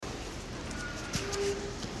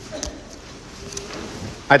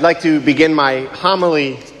I'd like to begin my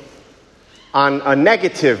homily on a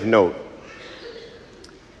negative note.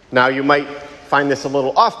 Now, you might find this a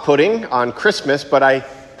little off-putting on Christmas, but I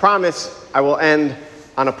promise I will end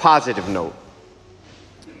on a positive note.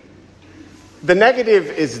 The negative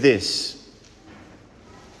is this: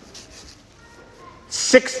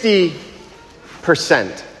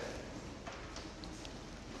 60%.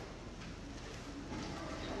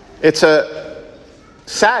 It's a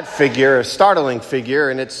sad figure, a startling figure,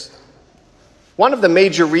 and it's one of the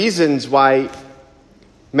major reasons why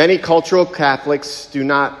many cultural Catholics do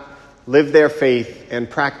not live their faith and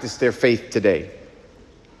practice their faith today.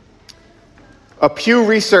 A Pew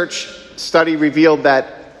Research study revealed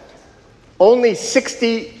that only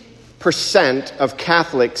 60% of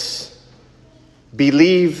Catholics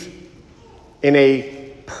believe in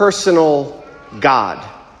a personal God.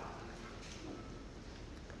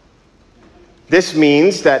 This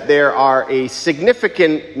means that there are a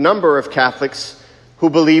significant number of Catholics who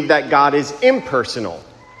believe that God is impersonal,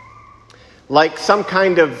 like some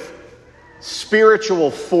kind of spiritual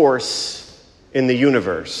force in the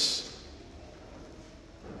universe.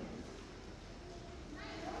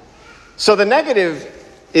 So the negative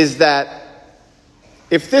is that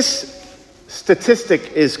if this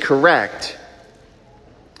statistic is correct,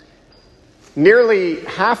 nearly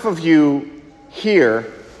half of you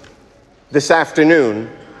here this afternoon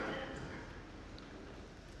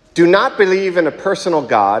do not believe in a personal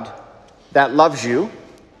God that loves you,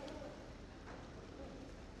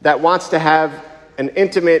 that wants to have an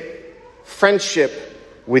intimate friendship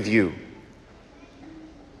with you.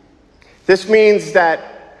 This means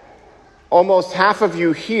that almost half of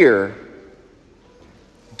you here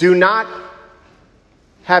do not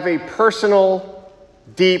have a personal,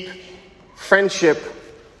 deep friendship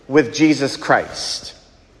with Jesus Christ.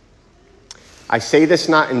 I say this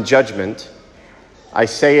not in judgment. I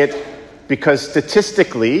say it because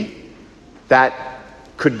statistically, that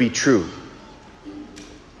could be true.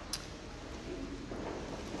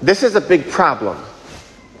 This is a big problem.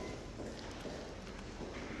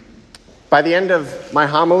 By the end of my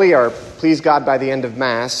homily, or please God, by the end of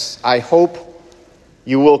Mass, I hope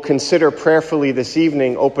you will consider prayerfully this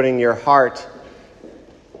evening opening your heart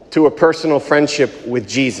to a personal friendship with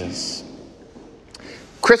Jesus.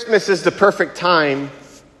 Christmas is the perfect time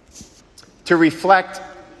to reflect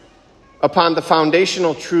upon the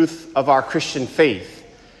foundational truth of our Christian faith.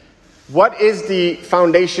 What is the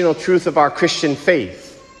foundational truth of our Christian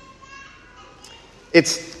faith?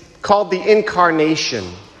 It's called the Incarnation.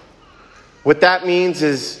 What that means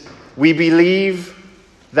is we believe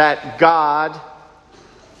that God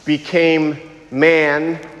became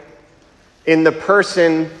man in the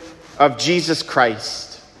person of Jesus Christ.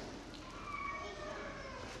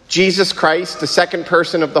 Jesus Christ, the second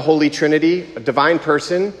person of the Holy Trinity, a divine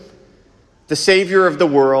person, the Savior of the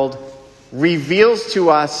world, reveals to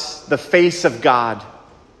us the face of God.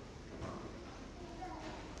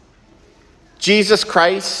 Jesus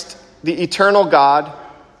Christ, the eternal God,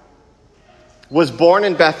 was born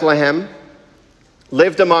in Bethlehem,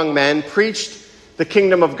 lived among men, preached the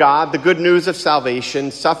kingdom of God, the good news of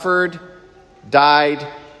salvation, suffered, died,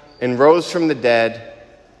 and rose from the dead,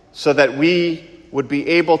 so that we would be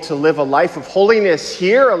able to live a life of holiness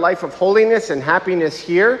here, a life of holiness and happiness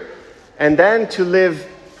here, and then to live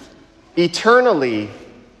eternally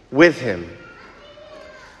with him.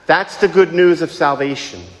 That's the good news of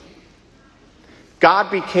salvation.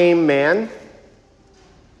 God became man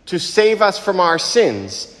to save us from our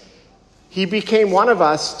sins. He became one of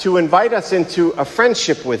us to invite us into a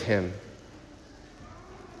friendship with him.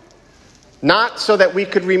 Not so that we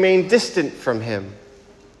could remain distant from him.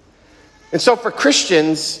 And so for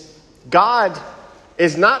Christians, God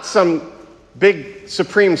is not some big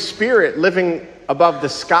supreme spirit living above the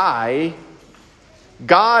sky.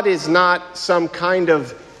 God is not some kind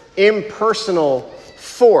of impersonal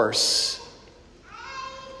force.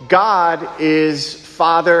 God is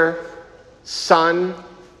Father, Son,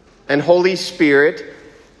 and Holy Spirit,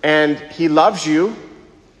 and he loves you,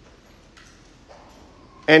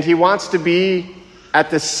 and he wants to be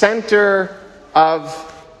at the center of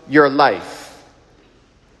your life.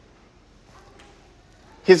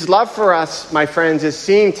 His love for us, my friends, is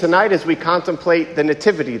seen tonight as we contemplate the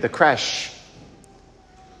Nativity, the creche.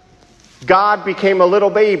 God became a little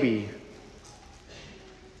baby,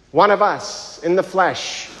 one of us in the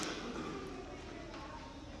flesh,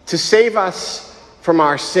 to save us from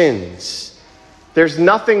our sins. There's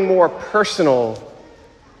nothing more personal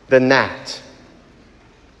than that.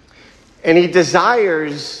 And he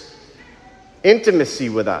desires intimacy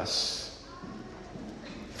with us,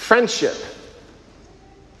 friendship,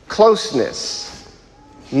 closeness.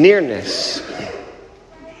 nearness.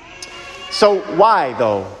 So why,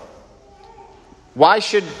 though? Why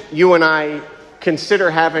should you and I consider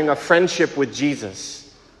having a friendship with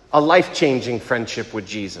Jesus, a life-changing friendship with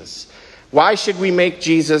Jesus? Why should we make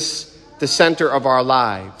Jesus the center of our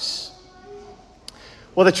lives?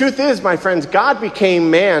 Well, the truth is, my friends, God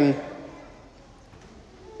became man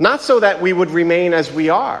not so that we would remain as we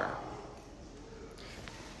are.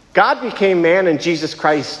 God became man in Jesus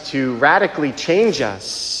Christ to radically change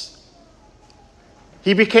us.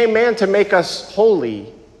 He became man to make us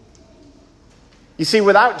holy. You see,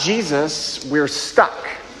 without Jesus, we're stuck,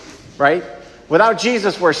 right? Without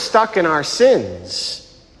Jesus, we're stuck in our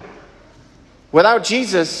sins. Without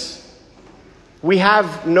Jesus, we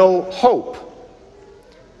have no hope.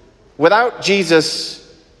 Without Jesus,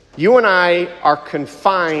 you and I are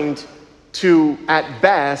confined to, at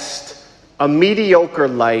best, a mediocre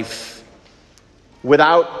life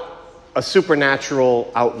without a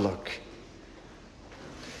supernatural outlook.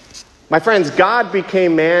 My friends, God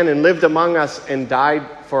became man and lived among us and died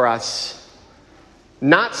for us,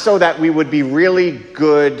 not so that we would be really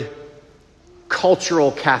good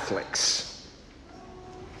cultural Catholics.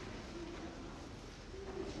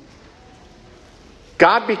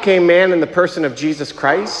 God became man in the person of Jesus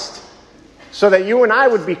Christ so that you and I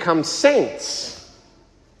would become saints.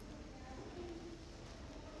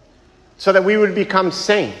 So that we would become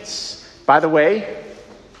saints. By the way,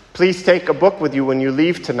 please take a book with you when you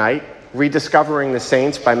leave tonight, Rediscovering the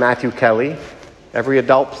Saints by Matthew Kelly. Every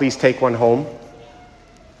adult, please take one home.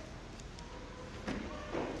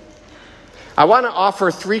 I want to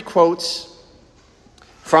offer 3 quotes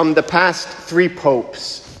from the past 3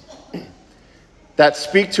 popes that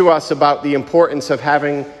speak to us about the importance of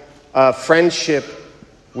having a friendship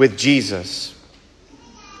with Jesus.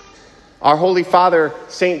 Our Holy Father,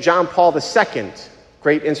 St. John Paul II,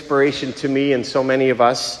 great inspiration to me and so many of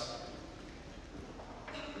us.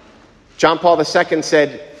 John Paul II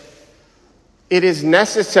said, "It is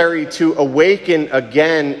necessary to awaken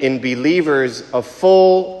again in believers a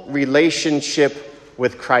full relationship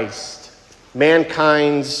with Christ,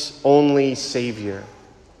 mankind's only Savior."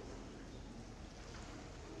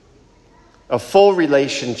 A full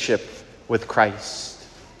relationship with Christ.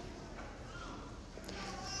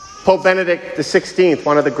 Pope Benedict XVI,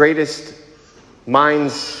 one of the greatest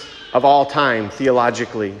minds of all time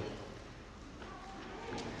theologically,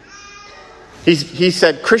 he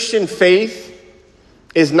said, "Christian faith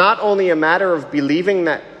is not only a matter of believing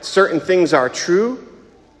that certain things are true,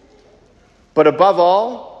 but above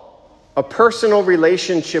all, a personal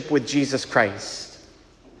relationship with Jesus Christ."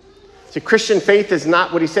 See, Christian faith is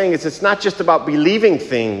not, what he's saying is it's not just about believing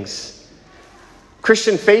things.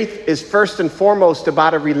 Christian faith is first and foremost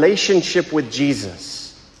about a relationship with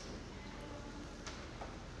Jesus.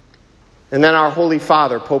 And then our Holy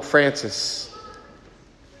Father, Pope Francis,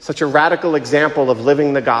 such a radical example of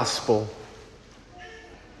living the gospel.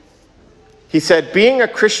 He said, "Being a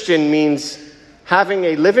Christian means having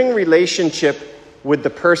a living relationship with the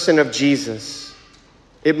person of Jesus.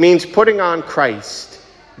 It means putting on Christ,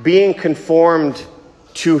 being conformed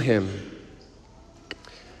to him."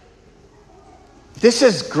 This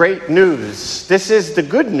is great news. This is the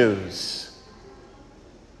good news.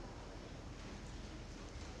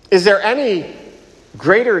 Is there any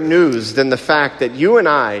greater news than the fact that you and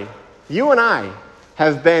I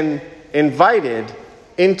have been invited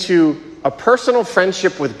into a personal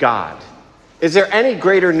friendship with God? Is there any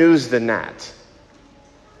greater news than that?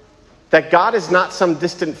 That God is not some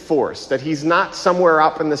distant force, that he's not somewhere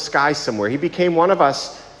up in the sky somewhere. He became one of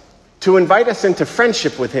us to invite us into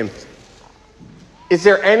friendship with him. Is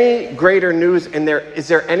there any greater news and is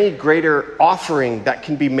there any greater offering that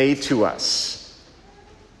can be made to us?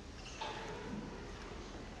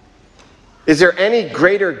 Is there any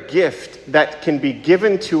greater gift that can be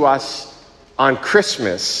given to us on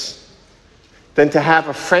Christmas than to have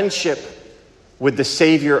a friendship with the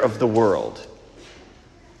Savior of the world?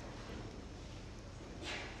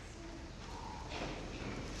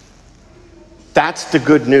 That's the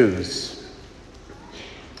good news.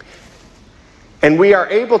 And we are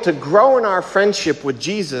able to grow in our friendship with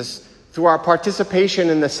Jesus through our participation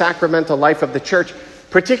in the sacramental life of the church,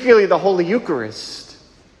 particularly the Holy Eucharist.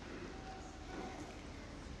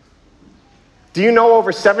 Do you know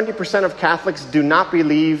over 70% of Catholics do not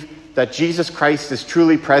believe that Jesus Christ is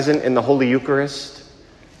truly present in the Holy Eucharist?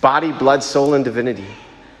 Body, blood, soul, and divinity.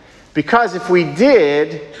 Because if we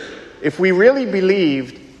really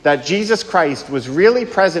believed that Jesus Christ was really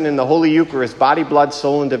present in the Holy Eucharist, body, blood,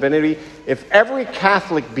 soul, and divinity, if every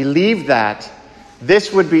Catholic believed that,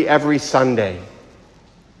 this would be every Sunday.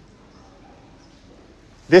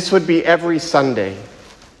 This would be every Sunday.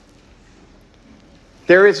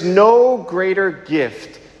 There is no greater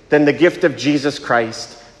gift than the gift of Jesus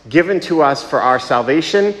Christ, given to us for our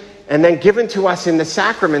salvation and then given to us in the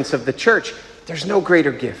sacraments of the church. There's no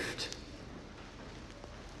greater gift.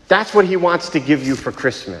 That's what he wants to give you for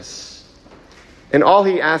Christmas. And all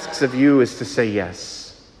he asks of you is to say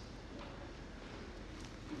yes.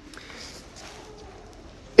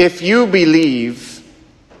 If you believe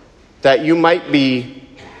that you might be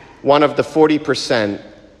one of the 40%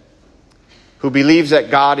 who believes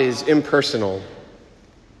that God is impersonal,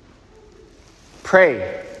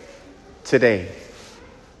 pray today.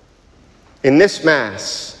 In this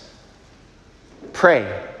Mass,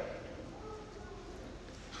 pray.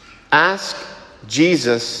 Ask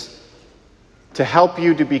Jesus to help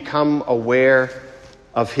you to become aware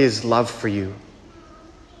of his love for you.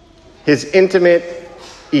 His intimate,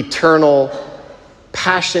 eternal,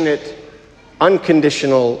 passionate,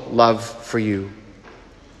 unconditional love for you.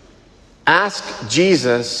 Ask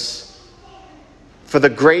Jesus for the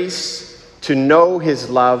grace to know his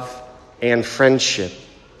love and friendship.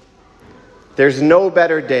 There's no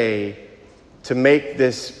better day to make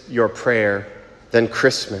this your prayer than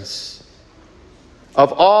Christmas.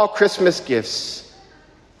 Of all Christmas gifts,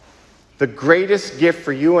 the greatest gift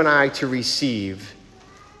for you and I to receive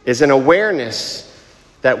is an awareness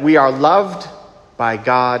that we are loved by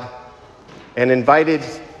God and invited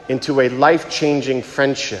into a life-changing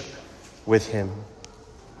friendship with him.